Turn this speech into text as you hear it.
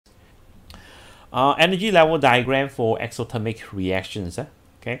Energy level diagram for exothermic reactions.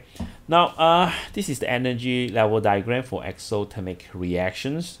 Okay, now this is the energy level diagram for exothermic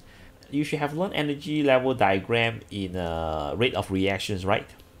reactions. You should have learned energy level diagram in rate of reactions, right?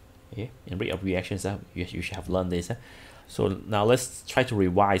 Okay, in rate of reactions, you should have learned this. So now let's try to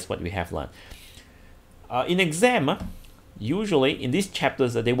revise what we have learned. In exam, usually in these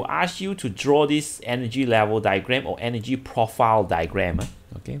chapters, they will ask you to draw this energy level diagram or energy profile diagram.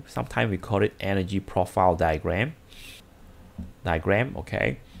 Okay, sometimes we call it energy profile diagram.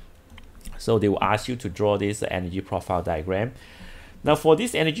 Okay, so they will ask you to draw this energy profile diagram. Now for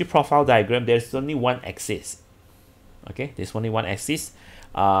this energy profile diagram, there's only one axis. Okay, there's only one axis.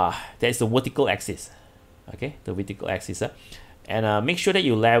 There's the vertical axis. Okay, the vertical axis. And make sure that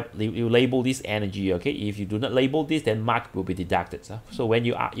you label this energy. Okay, if you do not label this, then mark will be deducted. So when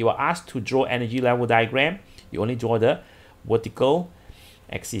you are asked to draw energy level diagram, you only draw the vertical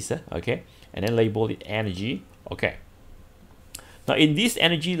axis. Okay, and then label it energy. Okay. Now in this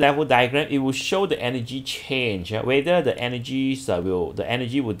energy level diagram, it will show the energy change, whether the energy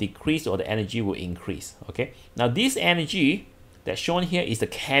will decrease or the energy will increase. Okay. Now this energy that's shown here is the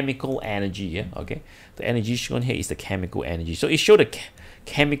chemical energy. Okay. The energy shown here is the chemical energy. So it shows the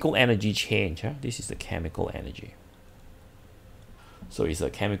chemical energy change. This is the chemical energy. So it's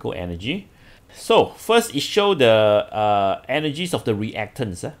a chemical energy. So first it shows the energies of the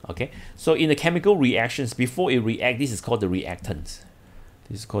reactants. Okay, so in the chemical reactions, before it reacts, this is called the reactant.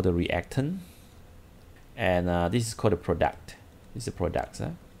 This is called the reactant, and this is called the product. This is the products.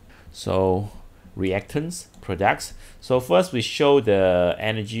 So reactants, products. So first we show the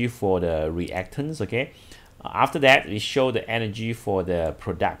energy for the reactants. Okay, after that we show the energy for the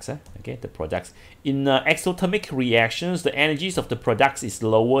products. Okay, the products. In exothermic reactions, the energies of the products is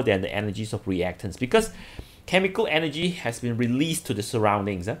lower than the energies of reactants because chemical energy has been released to the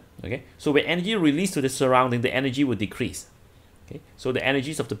surroundings. Okay, so when energy released to the surrounding, the energy will decrease. Okay, so the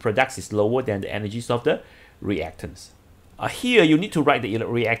energies of the products is lower than the energies of the reactants. Here you need to write the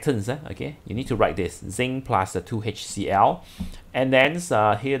reactants. Okay, you need to write this zinc plus 2HCl, and then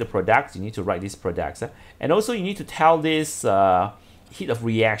here the products, you need to write these products, and also you need to tell this heat of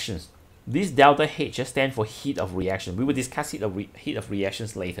reactions. This delta H stands for heat of reaction. We will discuss heat of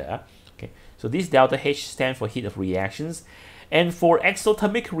reactions later. Okay, so this delta H stands for heat of reactions, and for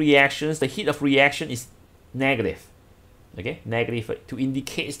exothermic reactions, the heat of reaction is negative. Okay, negative to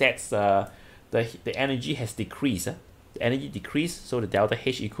indicate that the energy has decreased. The energy decreased, so the delta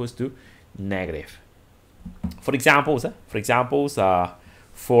H equals to negative. For examples,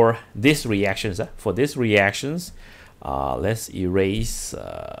 for these reactions, let's erase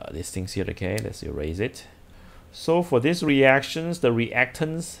these things here. Okay, let's erase it. So for these reactions, the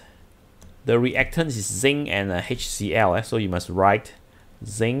reactants is zinc and HCl. So you must write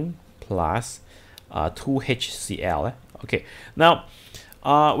zinc plus 2HCl. Okay. Now,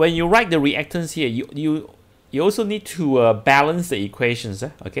 when you write the reactants here, you also need to balance the equations.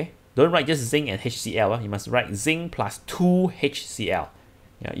 Okay. Don't write just zinc and HCl. You must write zinc plus 2HCl.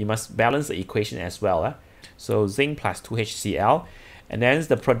 Yeah, you must balance the equation as well. So zinc plus 2HCl, and then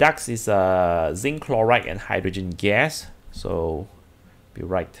the products is zinc chloride and hydrogen gas. So we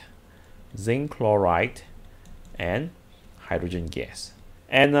write zinc chloride and hydrogen gas.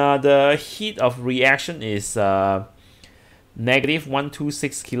 And the heat of reaction is negative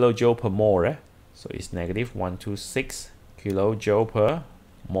 126 kilojoule per mole. So it's negative 126 kilojoule per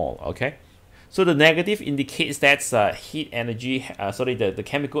mole. Okay. So the negative indicates that heat energy, the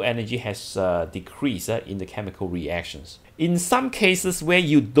chemical energy has decreased in the chemical reactions. In some cases where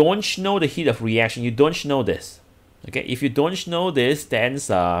you don't know the heat of reaction, you don't know this. Okay, if you don't know this, then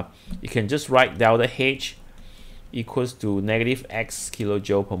you can just write delta H equals to negative X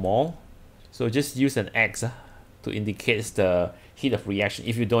kilojoule per mole. So just use an X to indicate the heat of reaction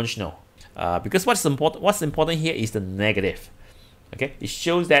if you don't know. Because what's important here is the negative. Okay, it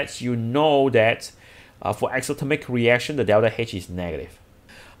shows that you know that for exothermic reaction, the delta H is negative.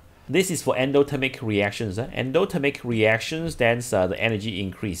 This is for endothermic reactions. Endothermic reactions, then the energy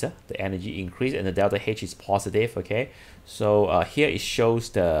increase. The energy increase and the delta H is positive. Okay, so here it shows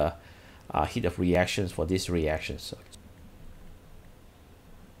the heat of reactions for these reactions.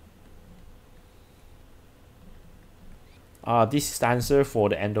 This is the answer for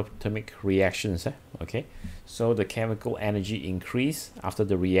the endothermic reactions. Okay, so the chemical energy increase after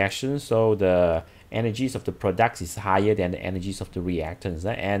the reaction, so the energies of the products is higher than the energies of the reactants,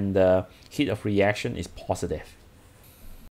 and the heat of reaction is positive.